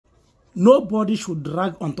Nobody should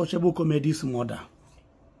drag Untouchable Comedy's mother.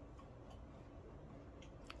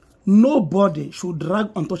 Nobody should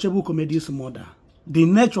drag Untouchable Comedy's mother. The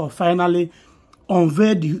nature finally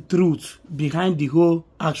unveiled the truth behind the whole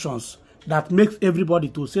actions that makes everybody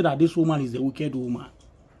to say that this woman is a wicked woman.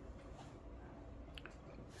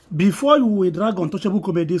 Before you will drag Untouchable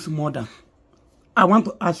Comedy's mother, I want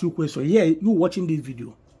to ask you a question. Yeah, you watching this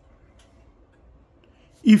video.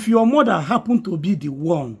 If your mother happened to be the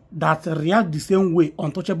one that react the same way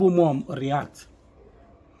Untouchable mom react,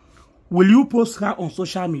 will you post her on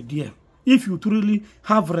social media? If you truly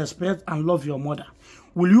have respect and love your mother,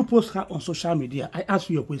 will you post her on social media? I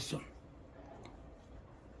ask you a question.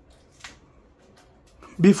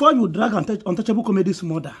 Before you drag Untouchable Comedy's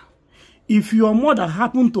mother, if your mother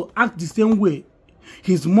happened to act the same way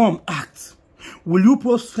his mom acts, will you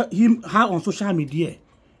post her on social media?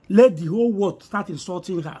 Let the whole world start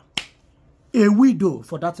insulting her. A widow,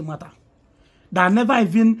 for that matter, that never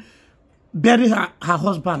even buried her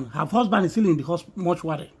husband. Her husband is still in the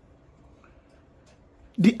mortuary.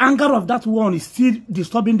 The anger of that one is still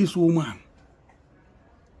disturbing this woman.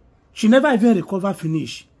 She never even recovered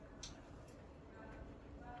finish.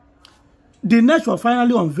 The nature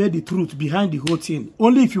finally unveiled the truth behind the whole thing.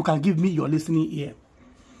 Only if you can give me your listening ear.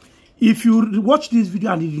 If you watch this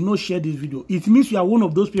video and you did not share this video, it means you are one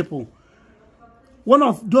of those people. One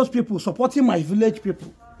of those people supporting my village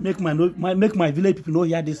people. Make my village people know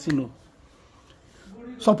hear this thing.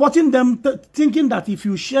 Supporting them, thinking that if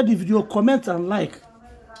you share the video, comment and like,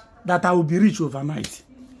 that I will be rich overnight.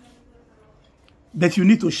 But you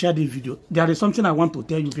need to share the video. There is something I want to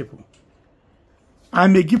tell you people.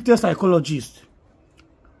 I'm a gifted psychologist.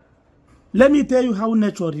 Let me tell you how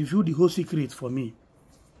nature revealed the whole secret for me.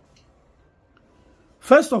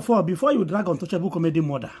 First of all, before you drag Untouchable Comedy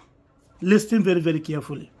mother, listen very, very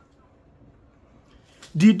carefully.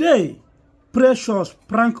 The day Precious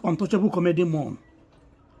prank Untouchable Comedy mom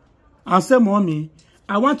and say, "Mommy,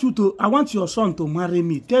 I want your son to marry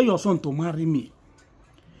me. Tell your son to marry me."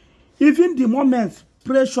 Even the moment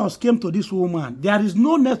Precious came to this woman, there is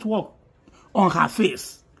no network on her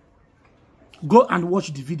face. Go and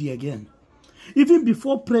watch the video again. Even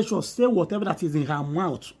before Precious say whatever that is in her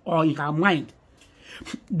mouth or in her mind,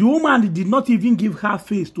 the woman did not even give her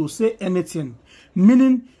face to say anything,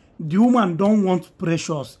 meaning the woman don't want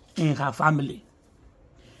Precious in her family.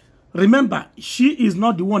 Remember, she is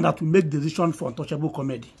not the one that will make decision for Untouchable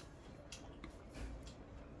Comedy.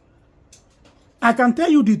 I can tell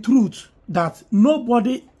you the truth that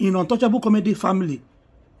nobody in Untouchable Comedy family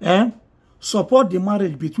support the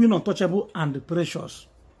marriage between Untouchable and Precious.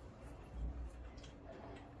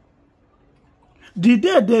 The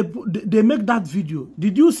day they make that video,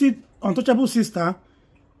 did you see Untouchable's sister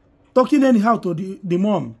talking anyhow to the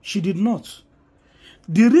mom? She did not.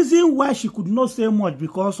 The reason why she could not say much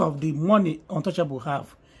because of the money Untouchable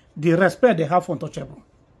have, the respect they have for Untouchable.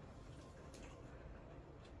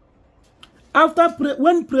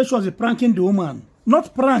 When Precious is pranking the woman,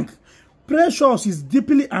 not prank, Precious is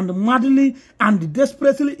deeply and madly and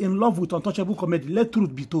desperately in love with Untouchable Comedy. Let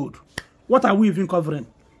truth be told. What are we even covering?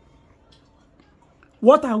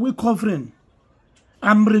 What are we covering?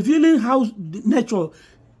 I'm revealing how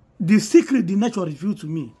the secret the nature revealed to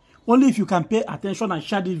me. Only if you can pay attention and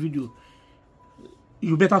share this video,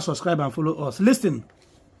 you better subscribe and follow us. Listen,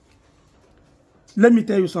 let me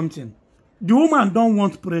tell you something. The woman don't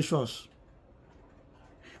want Precious.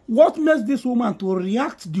 What makes this woman to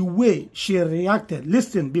react the way she reacted?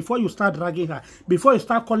 Listen, before you start dragging her, before you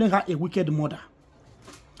start calling her a wicked mother,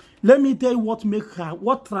 let me tell you what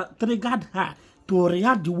triggered her to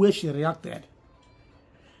react the way she reacted.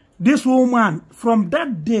 This woman, from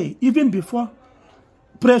that day, even before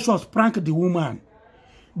Precious pranked the woman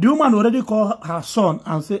already called her son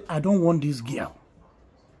and said, "I don't want this girl.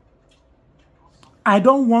 I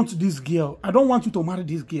don't want this girl. I don't want you to marry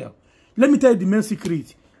this girl." Let me tell you the main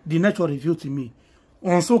secret the nature revealed to me.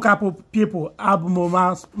 On so couple people,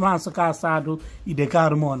 abmoman saka sado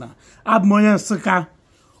idekarmona. Abmoyan saka.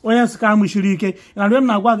 Oyan saka mushirike. And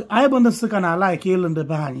when I bond saka na like in the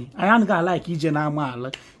bani. I ain't got like ijena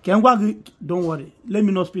mal. Don't worry. Let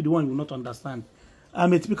me not speak the one you will not understand.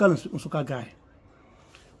 I'm a typical Nsuka guy.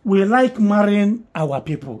 We like marrying our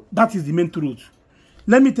people. That is the main truth.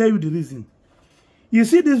 Let me tell you the reason. You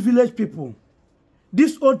see these village people,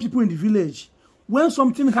 these old people in the village, when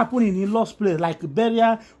something happens in in-laws place, like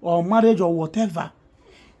burial or marriage or whatever,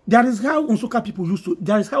 that is how Nsuka people used to,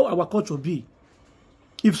 that is how our culture be.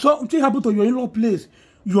 If something happens to your in-law place,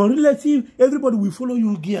 your relative, everybody will follow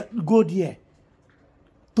you go there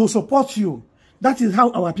to support you. That is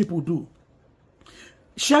how our people do.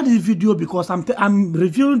 Share this video because I'm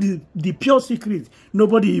revealing the pure secret.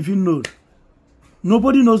 Nobody even knows.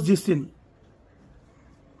 Nobody knows this thing.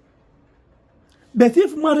 But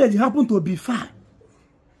if marriage happen to be far,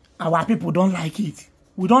 our people don't like it.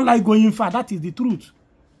 We don't like going far. That is the truth.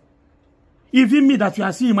 Even me that you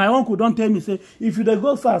are seeing, my uncle don't tell me, say, if you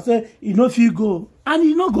go far, say, you know if you go. And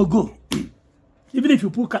you know go. Even if you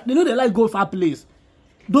put, they know they like go far place.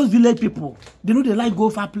 Those village people, they know they like go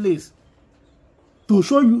far place. To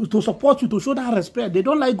show you, to support you, to show that respect. They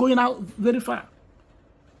don't like going out very far.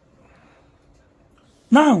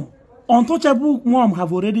 Now, untouchable mom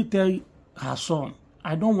have already tell her son,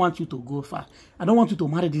 I don't want you to go far. I don't want you to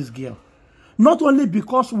marry this girl. Not only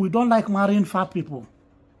because we don't like marrying far people.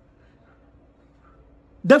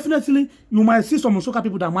 Definitely, you might see some Nsukka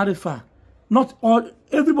people that marry far. Not all,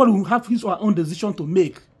 everybody will have his or her own decision to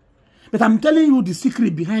make. But I'm telling you the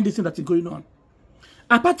secret behind this thing that is going on.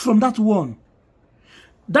 Apart from that one,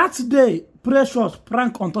 that day, Precious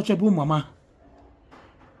prank untouchable mama.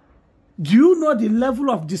 Do you know the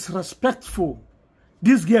level of disrespectful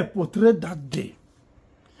this girl portrayed that day?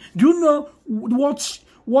 Do you know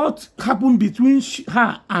what happened between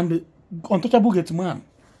her and the untouchable gate man?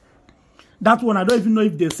 That one, I don't even know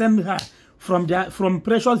if they send her from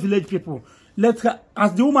Precious village people. Let her,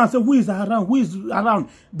 as the woman said, who is around?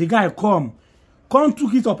 The guy come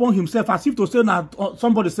took it upon himself as if to say that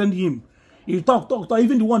somebody send him. He talk.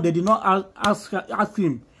 Even the one they did not ask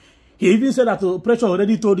him. He even said that Precious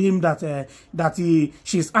already told him that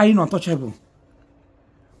she's eyeing untouchable.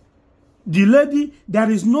 The lady, there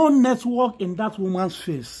is no network in that woman's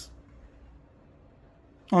face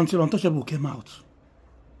until untouchable came out.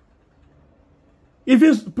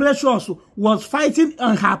 Even Precious was fighting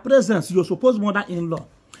in her presence, your supposed mother-in-law,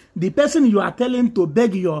 the person you are telling to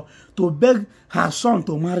beg her son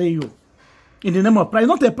to marry you in the name of prank.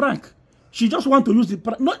 Not a prank. She just want to use the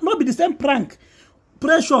prank. Not be the same prank.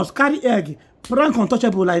 Precious carry egg, prank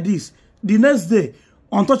untouchable like this. The next day,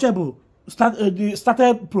 untouchable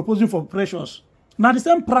started proposing for Precious. Now the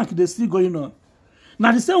same prank they still going on.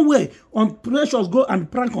 Now the same way, Precious go and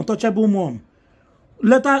prank untouchable mom.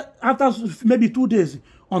 Later, after maybe 2 days,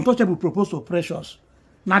 untouchable proposed to Precious.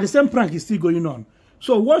 Now the same prank is still going on.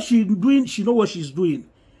 So what she's doing, she knows what she's doing.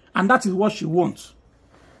 And that is what she wants.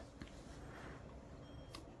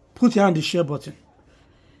 Put your hand on the share button.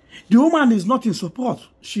 The woman is not in support.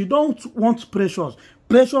 She don't want Precious.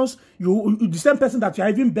 Precious, the same person that you are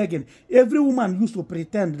even begging. Every woman used to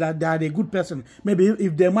pretend that they are a good person. Maybe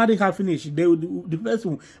if they marry her finish, the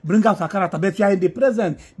person will bring out her character. But you are in the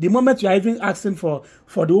present. The moment you are even asking for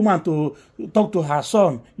the woman to talk to her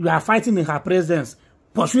son, you are fighting in her presence,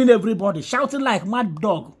 pursuing everybody, shouting like mad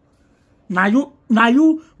dog. Now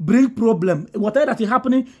you bring problem. Whatever that is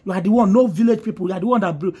happening, you are the one. No village people. You are the one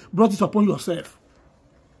that brought it upon yourself.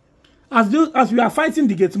 As you are fighting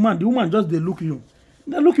the gate man, the woman just they look you.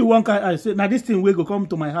 They look you one guy. I say, now this thing will go come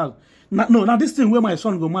to my house. Now this thing where my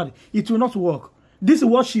son go marry, it will not work. This is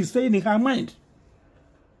what she's saying in her mind.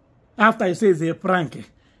 After he says a prank,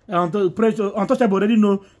 untouchable already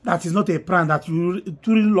know that it's not a prank. That you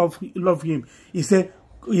truly love him. He say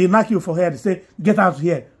he knock you for head. He say get out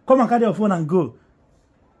here. Come and carry your phone and go.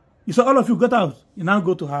 He said all of you get out. You now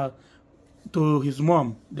go to his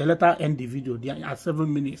mom. They let her end the video at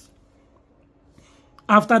 7 minutes.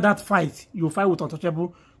 After that fight, you fight with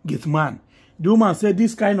untouchable gate man. The woman said,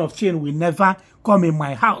 this kind of chain will never come in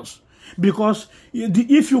my house. Because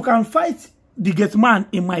if you can fight the gate man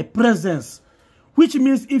in my presence, which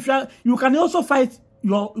means if you can also fight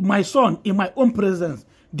my son in my own presence,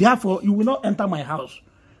 therefore you will not enter my house.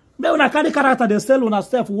 But when I carry character, they sell on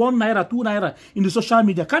herself 1 naira, 2 naira in the social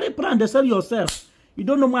media. Carry brand, they sell yourself. You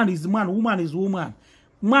don't know man is man, woman is woman.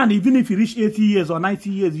 Man, even if you reach 80 years or 90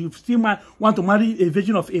 years, you still want to marry a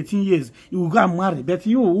virgin of 18 years, you will go and marry. But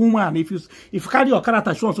you, woman, if you carry your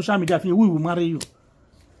character show on social media, we will marry you.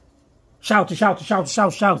 Shout.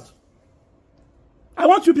 I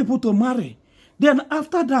want you people to marry. Then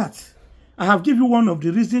after that, I have given you one of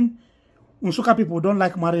the reasons Nsukka people don't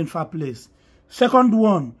like marrying far place. Second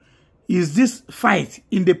one is this fight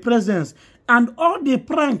in the presence. And all the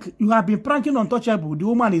prank, you have been pranking untouchable. The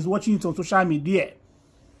woman is watching it on social media.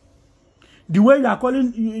 The way you are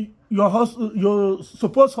calling your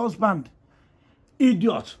supposed husband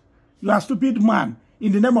idiot, you are stupid man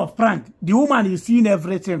in the name of prank. The woman is seeing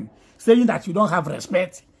everything, saying that you don't have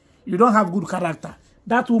respect, you don't have good character.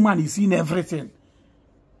 That woman is seeing everything.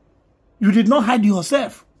 You did not hide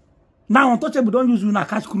yourself. Now untouchable don't use you in a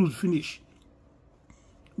catch cruise finish.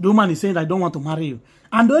 The woman is saying, I don't want to marry you.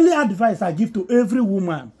 And the only advice I give to every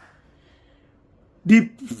woman, the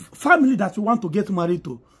family that you want to get married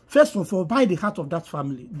to, First of all, buy the heart of that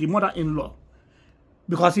family, the mother-in-law.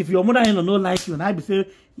 Because if your mother-in-law don't like you, and I be say,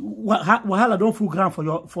 wahala don't full ground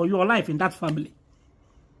for your life in that family.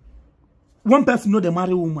 One person know the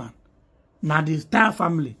married woman. Now the entire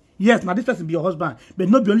family. Yes, now this person be your husband, but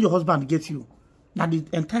not be only your husband gets you. Now the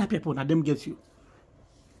entire people, now them gets you.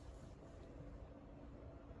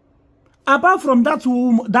 Apart from that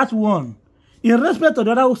one, in respect to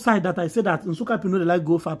the other side that I said that Nsukka people know they like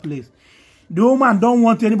go far place. The woman don't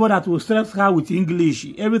want anybody that will stress her with English.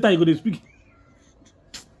 Every time you go to speak.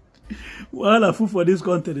 Well, a fool for this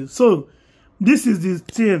country. So, this is the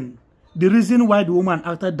thing. The reason why the woman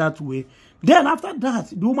acted that way. Then after that,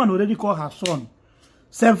 the woman already called her son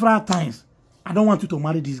several times. I don't want you to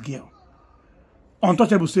marry this girl.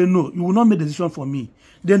 Untouchable say, no, you will not make the decision for me.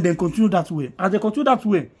 Then they continue that way. As they continue that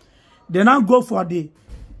way, they now go for the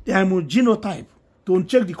genotype to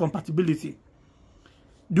check the compatibility.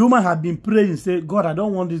 The woman had been praying, say, God, I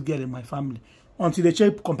don't want this girl in my family. Until they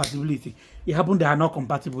check compatibility. It happened they are not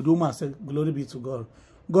compatible. The woman said, glory be to God.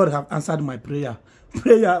 God have answered my prayer.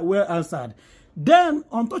 Prayer well answered. Then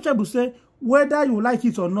Untouchable say, whether you like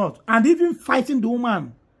it or not, and even fighting the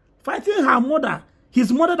woman, fighting her mother, his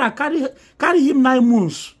mother that carry him 9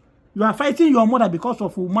 months. You are fighting your mother because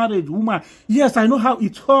of marriage, woman. Yes, I know how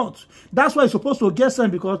it hurts. That's why you're supposed to get some,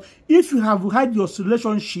 because if you have had your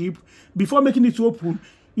relationship before making it open,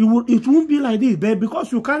 it won't be like this, but because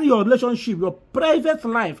you carry your relationship, your private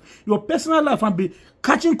life, your personal life, and be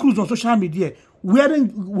catching cruise on social media,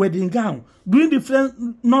 wearing wedding gown, doing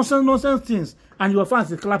different nonsense things, and your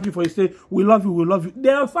fans are clapping for you, say, we love you, we love you. They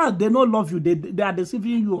are fans, they don't love you, they are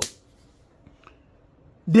deceiving you.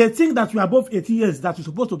 They think that you are above 18 years, that you're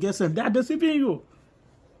supposed to get sent. They are deceiving you.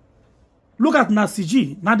 Look at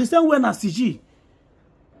Nasiji. Now the same way Nasiji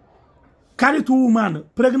carry 2 women,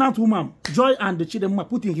 pregnant woman, Joy and the children,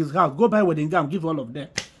 put in his house, go buy wedding gown, give all of them.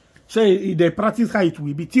 So they practice how it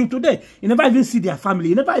will be. Till today, you never even see their family.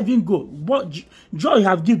 You never even go. But Joy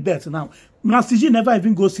have give birth now. Nasiji never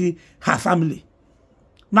even go see her family.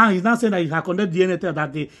 Now he's not saying that he has conducted DNA test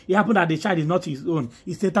that it happened that the child is not his own.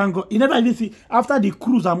 He said, thank God. He never even see, after the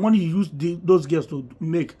cruise and money he used those girls to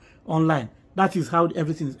make online. That is how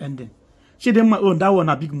everything is ending. She didn't own that one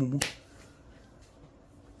a big mumu.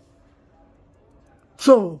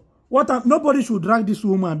 So, nobody should drag this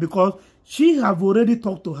woman because she have already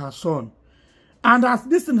talked to her son. And as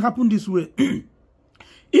this thing happened this way,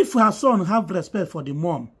 if her son have respect for the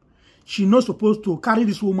mom, she not supposed to carry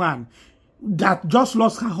this woman that just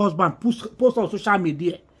lost her husband, post on social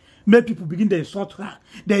media, make people begin to insult her.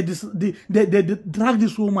 They drag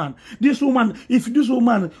this woman. This woman, if this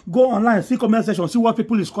woman go online, see comment section, see what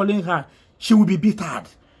people is calling her, she will be bittered.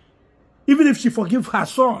 Even if she forgive her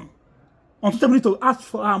son, Untouchable need to ask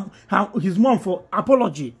for his mom for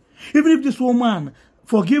apology. Even if this woman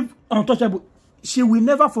forgive Untouchable, she will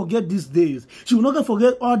never forget these days. She will not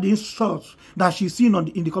forget all the insults that she's seen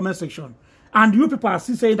in the comment section. And you people are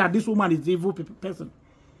still saying that this woman is the evil person.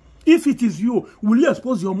 If it is you, will you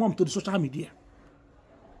expose your mom to the social media?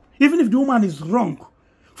 Even if the woman is wrong,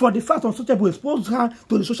 for the fact Untouchable expose her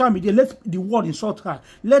to the social media, let the world insult her.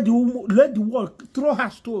 Let the world throw her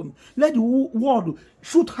stone. Let the world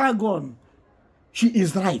shoot her gun. She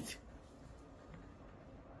is right.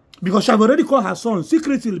 Because she have already called her son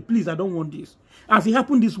secretly, please, I don't want this. As it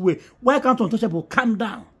happened this way, why can't Untouchable calm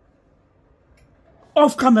down?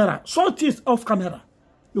 Off camera. Sort this off camera.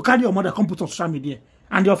 You carry your mother, come put on social media,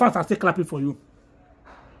 and your fans are still clapping for you.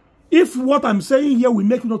 If what I'm saying here will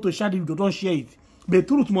make you not to share it, you don't share it. The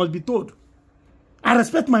truth must be told. I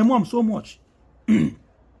respect my mom so much. If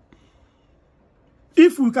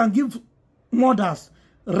we can give mothers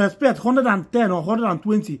respect 110 or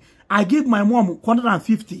 120, I give my mom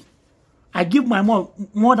 150. I give my mom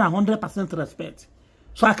more than 100% respect.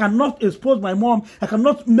 So I cannot expose my mom. I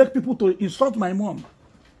cannot make people to insult my mom.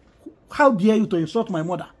 How dare you to insult my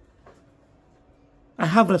mother? I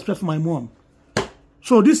have respect for my mom.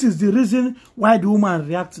 So this is the reason why the woman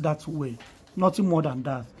reacts that way. Nothing more than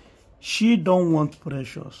that. She don't want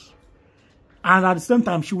Precious. And at the same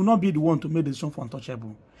time, she will not be the one to make the decision for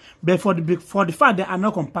Untouchable. But for the fact they are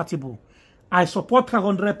not compatible, I support her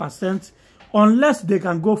 100%. Unless they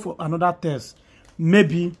can go for another test,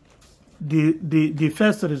 maybe the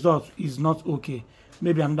first result is not okay.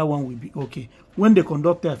 Maybe another one will be okay. When they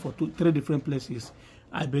conduct test for 3 different places,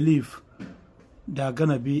 I believe there are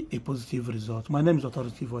gonna be a positive result. My name is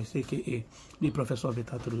Authority Voice, aka the Professor of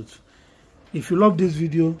Better Truth. If you love this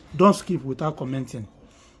video, don't skip without commenting.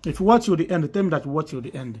 If you watch till the end, tell me that you watch till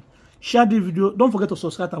the end. Share the video. Don't forget to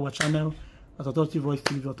subscribe to our channel at Authority Voice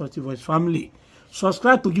TV, Authority Voice family.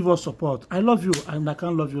 Subscribe to give us support. I love you and I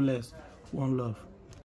can't love you less. One love.